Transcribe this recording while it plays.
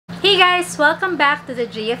Hey guys! Welcome back to the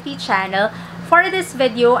JFT channel. For this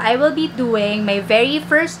video, I will be doing my very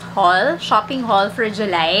first shopping haul for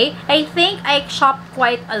July. I think I shopped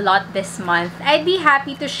quite a lot this month. I'd be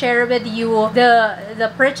happy to share with you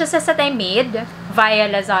the purchases that I made via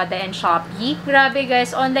Lazada and Shopee. Grabe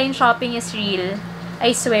guys, online shopping is real.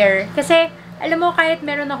 I swear. Kasi, alam mo, kahit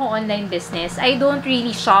meron akong online business, I don't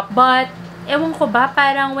really shop. But, ewan ko ba,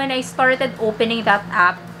 parang when I started opening that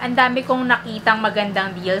app, ang dami kong nakitang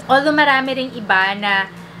magandang deals. Although marami ring iba na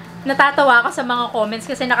natatawa ka sa mga comments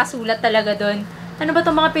kasi nakasulat talaga doon. Ano ba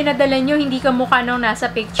itong mga pinadala nyo? Hindi ka mukha nung nasa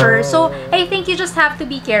picture. So, I think you just have to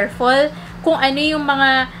be careful kung ano yung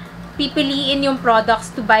mga pipiliin yung products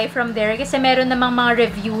to buy from there. Kasi meron namang mga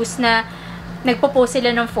reviews na nagpo-post sila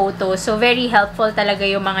ng photos. So, very helpful talaga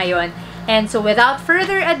yung mga yon. And so, without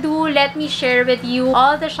further ado, let me share with you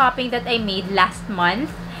all the shopping that I made last month.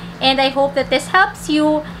 And I hope that this helps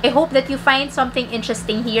you. I hope that you find something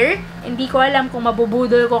interesting here. Hindi ko alam kung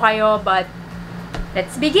mabubudol ko kayo, but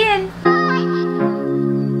let's begin!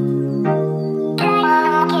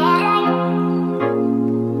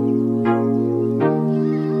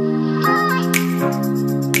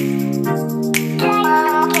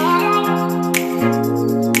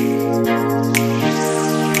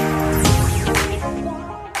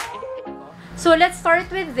 So let's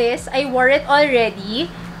start with this. I wore it already.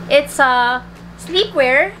 It's a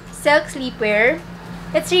sleepwear, silk sleepwear.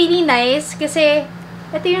 It's really nice kasi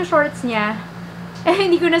ito yung shorts niya.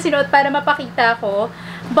 Hindi ko na sinuot para mapakita ko.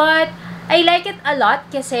 But I like it a lot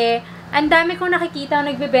kasi ang dami kong nakikita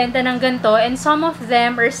nagbebenta ng ganito, and some of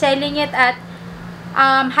them are selling it at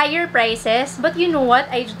higher prices. But you know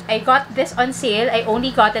what? I got this on sale. I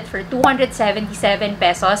only got it for 277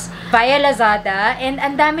 pesos via Lazada, and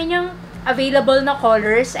ang dami niyang available na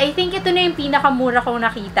colors. I think ito na yung pinakamura kong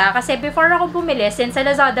nakita. Kasi before ako bumili, since sa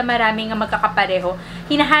Lazada maraming nga magkakapareho,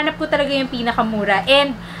 hinahanap ko talaga yung pinakamura.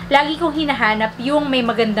 And lagi kong hinahanap yung may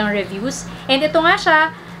magandang reviews. And ito nga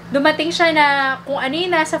siya, dumating siya na kung ano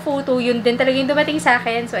yung nasa photo, yun din talaga yung dumating sa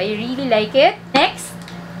akin. So I really like it. Next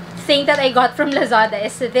thing that I got from Lazada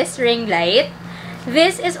is this ring light.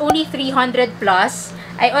 This is only 300 plus.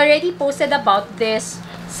 I already posted about this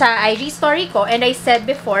sa IG story ko, and I said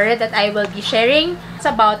before that I will be sharing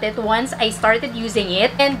about it once I started using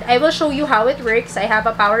it, and I will show you how it works. I have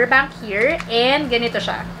a power bank here, and ganito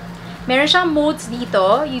siya. Meron siyang modes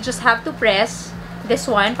dito. You just have to press this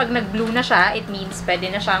one. Pag nag-blue na siya, it means pwede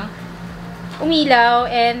na siyang umilaw,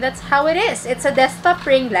 and that's how it is. It's a desktop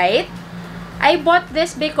ring light. I bought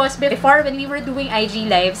this because before, when we were doing IG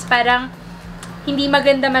lives, parang hindi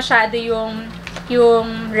maganda masyado yung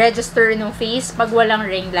register ng face pag walang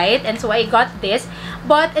ring light. And so I got this.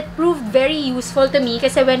 But it proved very useful to me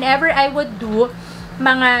kasi whenever I would do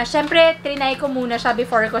syempre, trinay ko muna siya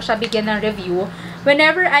before ko siya bigyan ng review.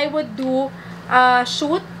 Whenever I would do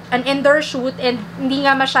an indoor shoot, and hindi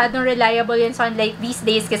nga masyadong reliable yung sunlight these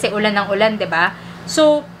days kasi ulan ng ulan, diba?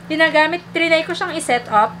 So, trinay ko siyang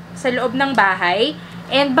i-set up sa loob ng bahay.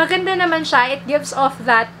 And maganda naman siya. It gives off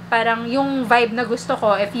that parang yung vibe na gusto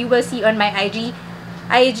ko. If you will see on my IG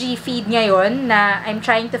feed ngayon na I'm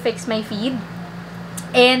trying to fix my feed.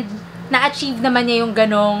 And na-achieve naman niya yung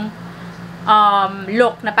ganong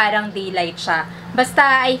look na parang daylight siya. Basta,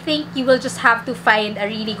 I think you will just have to find a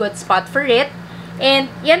really good spot for it.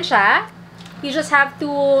 And yan siya. You just have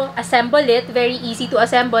to assemble it. Very easy to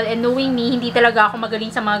assemble. And knowing me, hindi talaga ako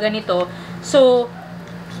magaling sa mga ganito. So,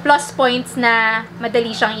 plus points na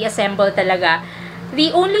madali siyang i-assemble talaga. The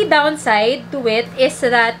only downside to it is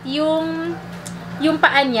that yung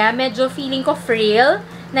paa niya, medyo feeling ko frail,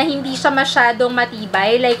 na hindi siya masyadong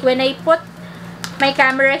matibay. Like, when I put my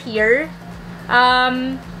camera here,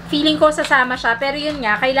 feeling ko sasama siya. Pero yun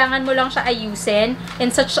nga, kailangan mo lang siya ayusin in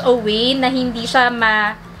such a way na hindi siya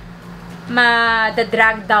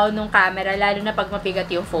ma-drag down ng camera, lalo na pag mabigat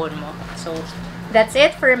yung phone mo. So, that's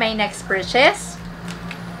it for my next purchase.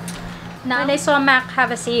 Now, I saw MAC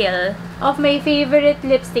have a sale of my favorite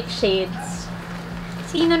lipstick shades.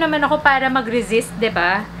 Sino naman ako para mag-resist,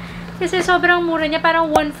 diba? Kasi sobrang mura niya.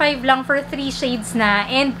 Parang 1.5 lang for 3 shades na.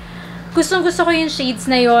 And gustong-gusto ko yung shades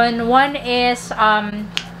na yon. One is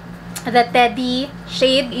the Teddy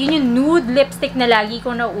shade. Yun yung nude lipstick na lagi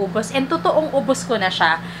ko nauubos. And totoong ubos ko na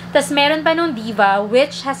siya. Tapos meron pa nung Diva,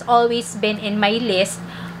 which has always been in my list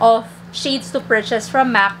of shades to purchase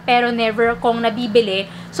from MAC, pero never kong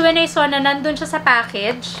nabibili. So, when I saw na nandun siya sa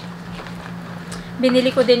package,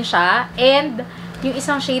 binili ko din siya. And, yung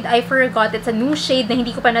isang shade, I forgot. It's a new shade na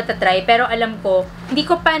hindi ko pa natatry, pero alam ko, hindi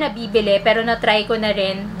ko pa nabibili, pero natry ko na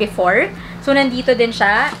rin before. So, nandito din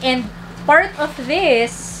siya. And, part of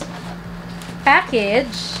this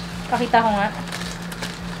package, pakita ko nga,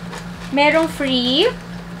 merong free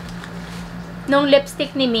nung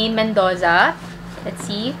lipstick ni Maine Mendoza. Let's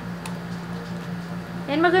see.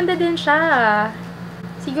 And maganda din siya.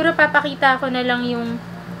 Siguro papakita ko na lang yung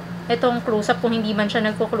itong close-up kung hindi man siya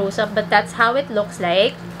nagko-close-up. But that's how it looks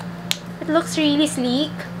like. It looks really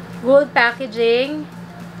sleek. Gold packaging.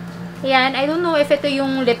 Ayan. I don't know if ito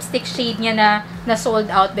yung lipstick shade niya na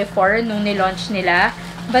sold out before nung nilaunch nila.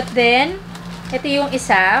 But then, ito yung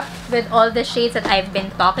isa with all the shades that I've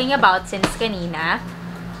been talking about since kanina.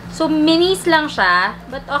 So, minis lang siya.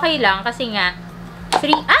 But okay lang kasi nga,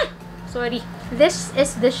 sorry. This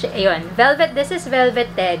is the ayun, Velvet. This is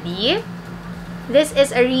Velvet Teddy. This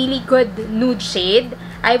is a really good nude shade.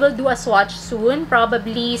 I will do a swatch soon.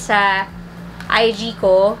 Probably sa IG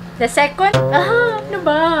ko. The second, ano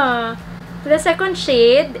ba? The second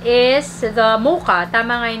shade is the Mocha.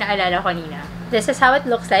 Tama nga yung naalala ko kanina. This is how it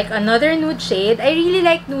looks like. Another nude shade. I really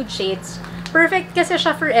like nude shades. Perfect kasi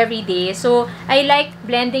siya for everyday. So, I like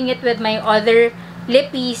blending it with my other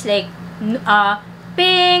lippies like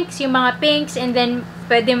pinks, yung mga pinks, and then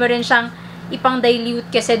pwede mo rin siyang ipang-dilute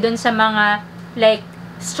kasi dun sa mga like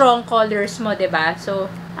strong colors mo, 'di ba? So,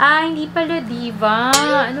 hindi pala Diva.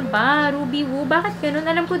 Ano ba? Ruby Woo. Bakit ganun?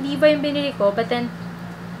 Alam ko Diva yung binili ko, but then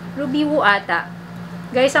Ruby Woo ata.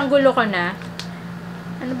 Guys, ang gulo ko na.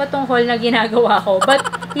 Ano ba tong haul na ginagawa ko? But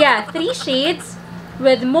yeah, 3 shades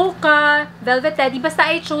with Mocha, Velvet Teddy. Basta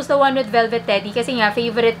I chose the one with Velvet Teddy kasi nga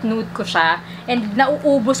favorite nude ko siya. And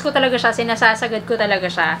nauubos ko talaga siya. Sinasasagad ko talaga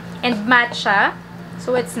siya. And matte siya.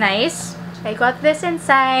 So it's nice. I got this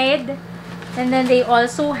inside. And then they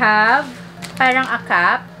also have parang a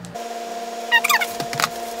cap.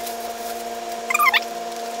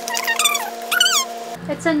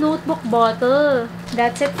 It's a notebook bottle.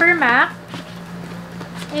 That's it for MAC.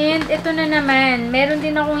 And ito na naman. Meron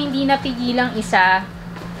din akong hindi napigilang isa.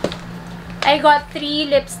 I got 3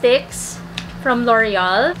 lipsticks from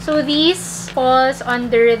L'Oreal. So these falls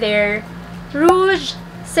under their Rouge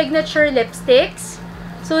Signature Lipsticks.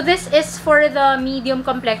 So this is for the medium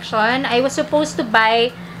complexion. I was supposed to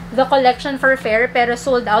buy the collection for fair pero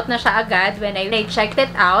sold out na siya agad when I checked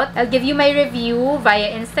it out. I'll give you my review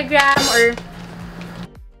via Instagram or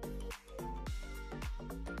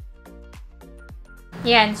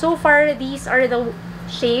yan. So far, these are the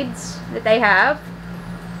shades that I have.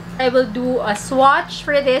 I will do a swatch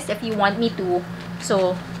for this if you want me to.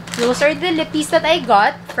 So, those are the lippies that I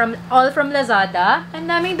got all from Lazada. Ang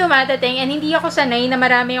daming dumadating and hindi ako sanay na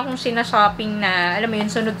marami akong sinashopping na, alam mo yun,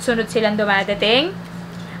 sunod-sunod silang dumadating.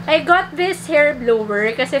 I got this hair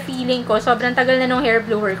blower kasi feeling ko, sobrang tagal na nung hair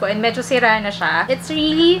blower ko and medyo sira na siya. It's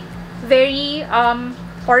really very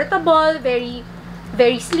portable, very,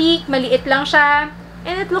 very sleek, maliit lang siya.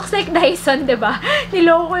 And it looks like Dyson, diba?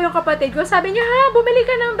 Niloko ko yung kapatid ko. Sabi niya, bumili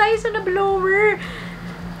ka ng Dyson na blower.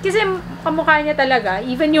 Kasi kamukha niya talaga.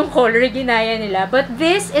 Even yung color, ginaya nila. But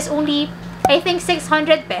this is only, I think,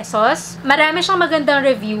 600 pesos. Marami siyang magandang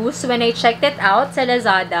reviews when I checked it out sa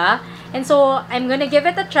Lazada. And so, I'm gonna give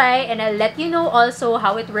it a try and I'll let you know also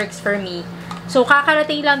how it works for me. So,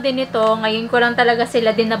 kakarating lang din ito. Ngayon ko lang talaga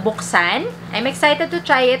sila din nabuksan. I'm excited to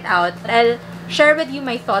try it out. I'll share with you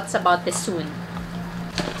my thoughts about this soon.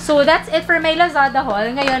 So, that's it for my Lazada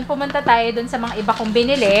haul. Ngayon, pumunta tayo dun sa mga iba kong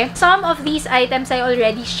binili. Some of these items, I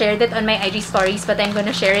already shared it on my IG stories, but I'm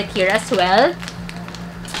gonna share it here as well.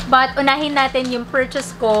 But, unahin natin yung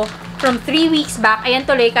purchase ko from 3 weeks back. Ayan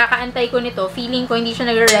tuloy, kakaantay ko nito. Feeling ko, hindi siya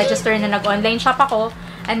nagre-register na nag-online shop ako.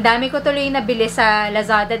 Ang dami ko tuloy nabili sa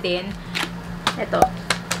Lazada din. Ito.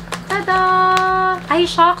 Tada! Ay,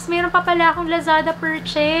 shocks! Meron pa pala akong Lazada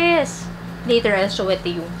purchase. Later, I'll show it to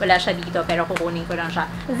you. Wala siya dito, pero kukunin ko lang siya.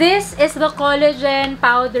 This is the collagen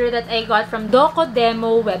powder that I got from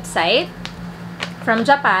Dokodemo website from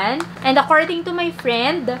Japan. And according to my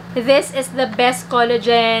friend, this is the best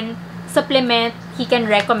collagen supplement he can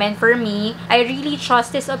recommend for me. I really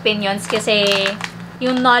trust his opinions kasi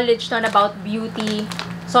yung knowledge nun about beauty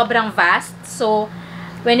sobrang vast. So,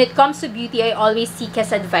 when it comes to beauty, I always seek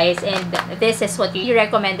his advice and this is what he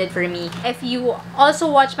recommended for me. If you also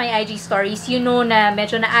watch my IG stories, you know na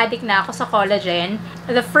medyo na-addict na ako sa collagen.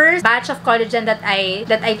 The first batch of collagen that I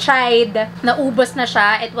tried, naubos na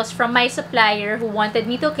siya. It was from my supplier who wanted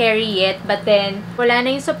me to carry it, but then wala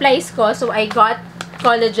na yung supplies ko, so I got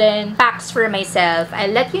collagen packs for myself.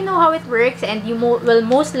 I'll let you know how it works and you will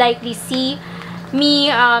most likely see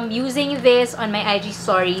me using this on my IG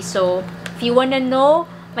story. So, if you wanna know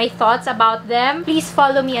my thoughts about them, please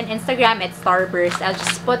follow me on Instagram at Starburst. I'll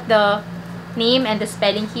just put the name and the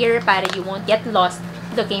spelling here para you won't get lost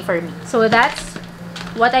looking for me. So that's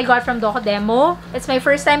what I got from Dokodemo. It's my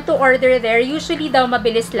first time to order there. Usually daw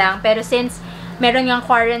mabilis lang, pero since meron ngang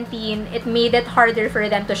quarantine, it made it harder for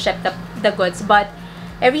them to ship the goods. But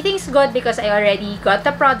everything's good because I already got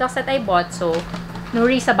the products that I bought, so no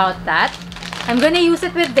worries about that. I'm gonna use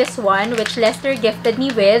it with this one, which Lester gifted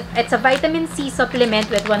me with. It's a vitamin C supplement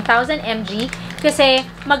with 1000 mg kasi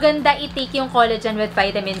maganda i-take yung collagen with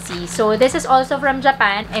vitamin C. So, this is also from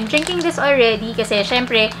Japan. I'm drinking this already kasi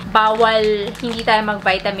syempre, bawal hindi tayo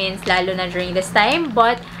mag-vitamins lalo na during this time.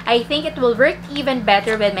 But, I think it will work even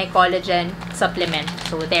better with my collagen supplement.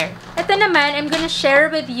 So, there. Ito naman, I'm gonna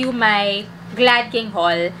share with you my Glad King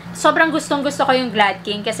haul. Sobrang gustong-gusto ko yung Glad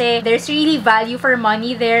King kasi there's really value for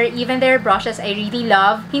money there. Even their brushes, I really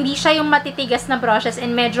love. Hindi siya yung matitigas na brushes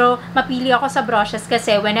and medyo mapili ako sa brushes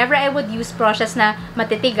kasi whenever I would use brushes na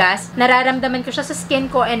matitigas, nararamdaman ko siya sa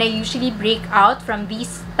skin ko and I usually break out from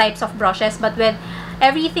these types of brushes. But with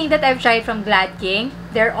everything that I've tried from Glad King,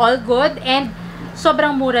 they're all good and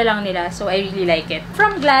sobrang mura lang nila. So, I really like it.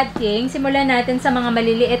 From Glad King, simulan natin sa mga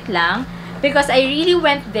maliliit lang. Because I really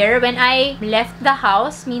went there when I left the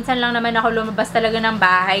house. Minsan lang naman ako lumabas talaga ng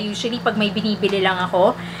bahay. Usually, pag may binibili lang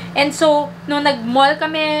ako. And so, nung nag-mall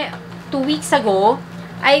kami 2 weeks ago,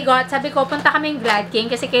 sabi ko, punta kaming Glad King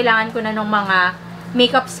kasi kailangan ko na ng mga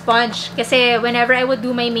makeup sponge. Kasi whenever I would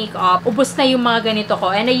do my makeup, ubos na yung mga ganito ko.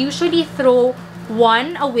 And I usually throw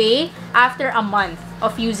one away after a month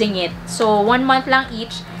of using it. So, 1 month lang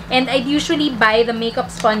each. And I'd usually buy the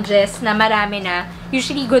makeup sponges na marami na.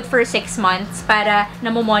 Usually good for 6 months para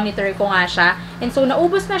namomonitor ko nga siya. And so,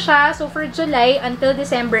 naubos na siya. So, for July until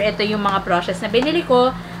December, ito yung mga brushes na binili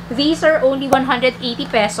ko. These are only 180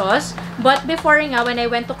 pesos. But before nga, when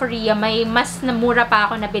I went to Korea, may mas namura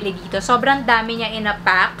pa ako nabili dito. Sobrang dami niya in a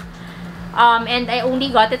pack. And I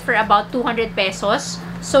only got it for about 200 pesos.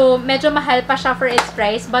 So, medyo mahal pa siya for its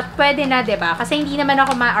price, but pwede na, diba? Kasi hindi naman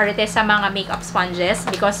ako ma-arte sa mga makeup sponges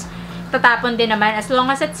because tatapon din naman. As long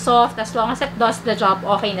as it's soft, as long as it does the job,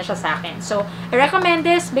 okay na siya sa akin. So, I recommend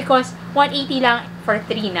this because 180 lang for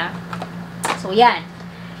 3 na. So, yan.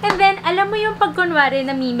 And then, alam mo yung pag kunwari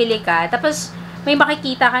namimili ka, tapos may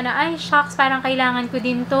makikita ka na, ay, shucks, parang kailangan ko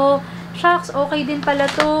din to. Shucks, okay din pala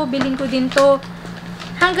to. Bilhin ko din to.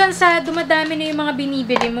 Hanggang sa dumadami na yung mga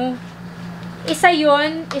binibili mo. Isa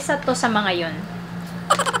to sa mga yon.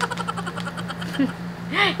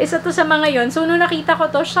 Isa to sa mga yon. So, nung nakita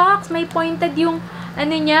ko to, shucks, may pointed yung,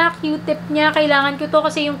 Q-tip niya. Kailangan ko to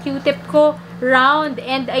kasi yung Q-tip ko round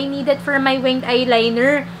and I need it for my winged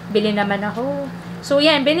eyeliner. Bili naman ako. So,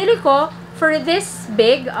 yan, binili ko. For this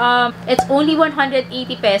big, it's only 180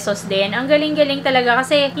 pesos din. Ang galing-galing talaga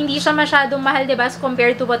kasi hindi siya masyadong mahal, diba,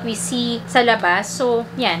 compared to what we see sa labas. So,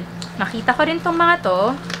 yan. Nakita ko rin tong mga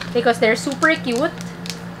to. Because they're super cute.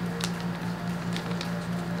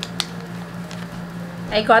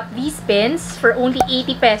 I got these pins for only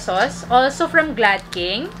 80 pesos. Also from Glad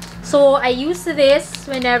King. So, I use this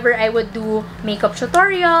whenever I would do makeup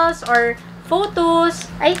tutorials or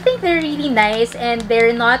photos. I think they're really nice and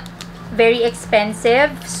they're not very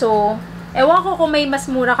expensive. So, ewan ko kung may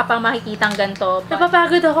mas mura ka pang makikitang ganito.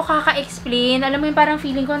 Napapagod ako kaka-explain. Alam mo yung parang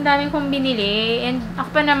feeling ko ang daming kong binili. And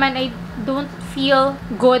ako pa naman, I don't feel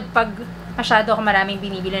good pag masyado ako maraming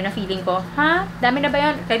binibili na feeling ko. Ha? Dami na ba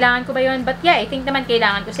yun? Kailangan ko ba yun? But yeah, I think naman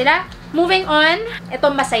kailangan ko sila. Moving on, ito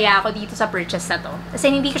masaya ako dito sa purchase na to. Kasi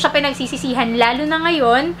hindi ko siya pinagsisisihan. Lalo na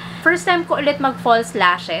ngayon, first time ko ulit mag-false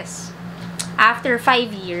lashes. After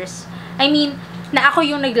 5 years. I mean, na ako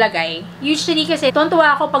yung naglagay. Usually kasi,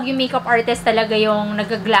 tuntua ako pag yung makeup artist talaga yung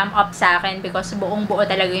nag-glam up sa akin because buong-buo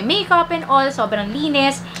talaga yung makeup and all, sobrang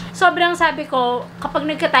linis. Sobrang sabi ko, kapag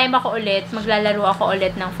nagka-time ako ulit, maglalaro ako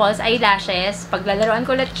ulit ng false eyelashes, paglalaroan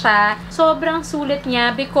ko ulit siya, sobrang sulit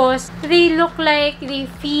niya because they look like,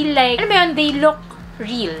 they feel like, ano ba yun, they look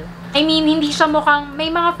real. I mean, hindi siya mukhang, may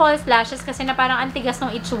mga false lashes kasi na parang antigas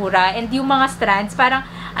ng itsura and yung mga strands parang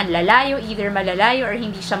ang lalayo, either malalayo or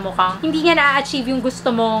hindi siya mukhang, hindi niya na-achieve yung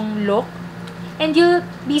gusto mong look. And you'll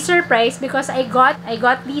be surprised because I got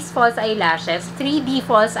these false eyelashes, 3D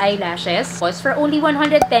false eyelashes, for only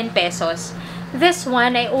 110 pesos. This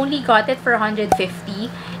one, I only got it for 150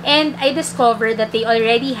 and I discovered that they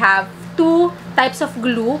already have 2 types of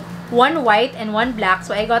glue, one white and one black.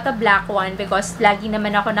 So, I got a black one because lagi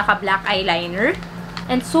naman ako naka-black eyeliner.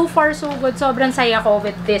 And so far, so good. Sobrang saya ko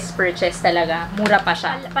with this purchase talaga. Mura pa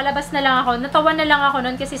siya. Palabas na lang ako. Natawa na lang ako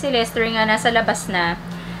nun kasi si Lester nga nasa labas na.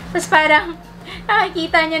 Tapos parang,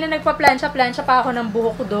 nakikita niya na nagpa-plansya-plansya pa ako ng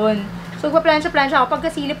buhok ko doon. So, nagpa-plansya-plansya ako.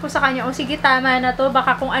 Pagkasilip ko sa kanya, oh sige, tama na to.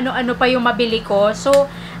 Baka kung ano-ano pa yung mabili ko. So,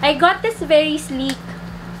 I got this very sleek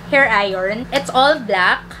hair iron. It's all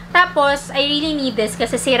black. Tapos, I really need this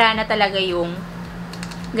kasi sira na talaga yung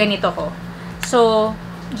ganito ko. So,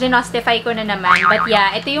 ginostify ko na naman. But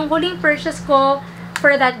yeah, ito yung huling purchase ko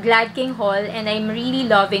for that Glad King haul and I'm really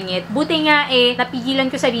loving it. Buti nga napigilan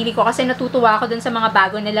ko sarili ko kasi natutuwa ako dun sa mga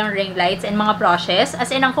bago nilang ring lights and mga brushes. As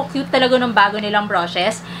in, ang cute talaga ng bago nilang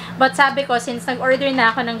brushes. But sabi ko, since nag-order na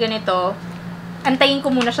ako ng ganito, antayin ko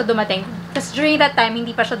muna siya dumating. Kasi during that time,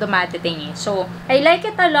 hindi pa siya dumadating eh. So, I like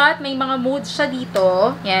it a lot. May mga modes siya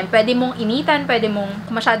dito. Yan, pwede mong initan, pwede mong,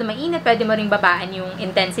 kung masyado mainit, pwede mo ring babaan yung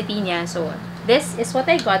intensity niya. So, this is what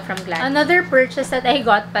I got from Glad. Another purchase that I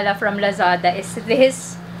got pala from Lazada is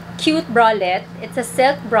this cute bralette. It's a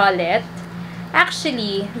silk bralette.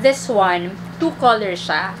 Actually, this one, 2 colors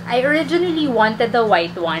siya. I originally wanted the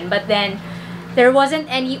white one, but then there wasn't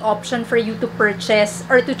any option for you to purchase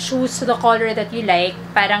or to choose the color that you like.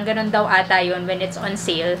 Parang ganun daw ata yun when it's on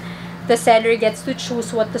sale. The seller gets to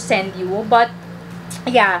choose what to send you. But,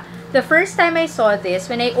 yeah, the first time I saw this,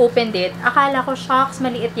 when I opened it, akala ko, shocks,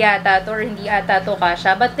 maliit yata to or hindi ata to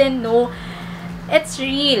kasha. But then, no, it's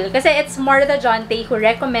real. Kasi it's Martha Jonte who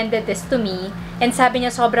recommended this to me. And sabi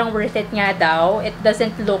niya, sobrang worth it nga daw. It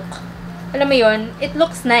doesn't look, alam mo yun, it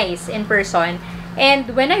looks nice in person.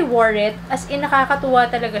 And when I wore it, as in,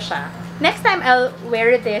 nakakatuwa talaga siya. Next time I'll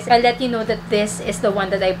wear this, I'll let you know that this is the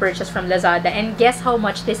one that I purchased from Lazada. And guess how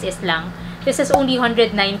much this is lang? This is only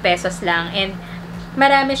 109 pesos lang. And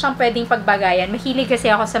marami siyang pwedeng pagbagayan. Mahilig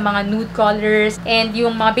kasi ako sa mga nude colors and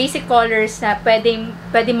yung mga basic colors na pwede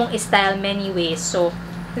mong style many ways. So,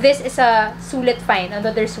 this is a sulit find,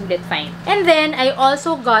 another sulit find. And then, I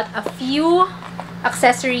also got a few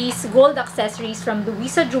accessories, gold accessories from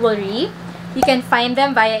Louisa Jewelry. You can find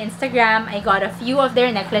them via Instagram. I got a few of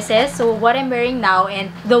their necklaces. So, what I'm wearing now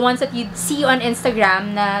and the ones that you'd see on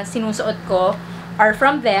Instagram na sinusuot ko are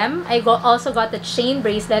from them. I also got a chain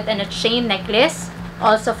bracelet and a chain necklace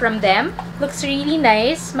also from them. Looks really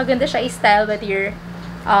nice. Maganda siya i-style with your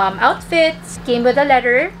outfits. Came with a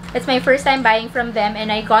letter. It's my first time buying from them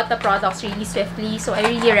and I got the products really swiftly. So, I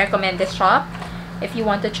really recommend this shop. If you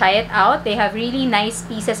want to try it out, they have really nice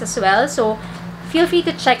pieces as well. So, feel free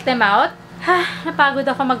to check them out. Napagod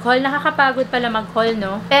ako mag-haul. Nakakapagod pala mag-haul,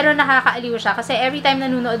 no? Pero nakakaaliw siya kasi every time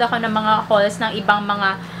nanonood ako ng mga hauls ng ibang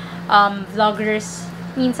mga vloggers,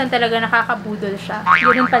 minsan talaga nakakabudol siya.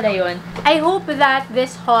 Ganun pala yun. I hope that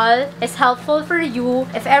this haul is helpful for you.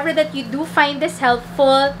 If ever that you do find this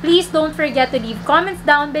helpful, please don't forget to leave comments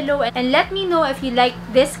down below and let me know if you like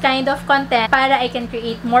this kind of content para I can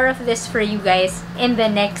create more of this for you guys in the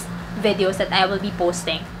next videos that I will be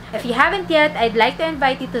posting. If you haven't yet, I'd like to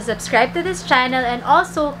invite you to subscribe to this channel and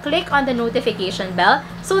also click on the notification bell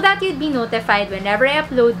so that you'd be notified whenever I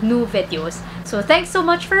upload new videos. So thanks so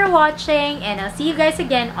much for watching and I'll see you guys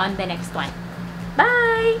again on the next one.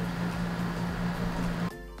 Bye!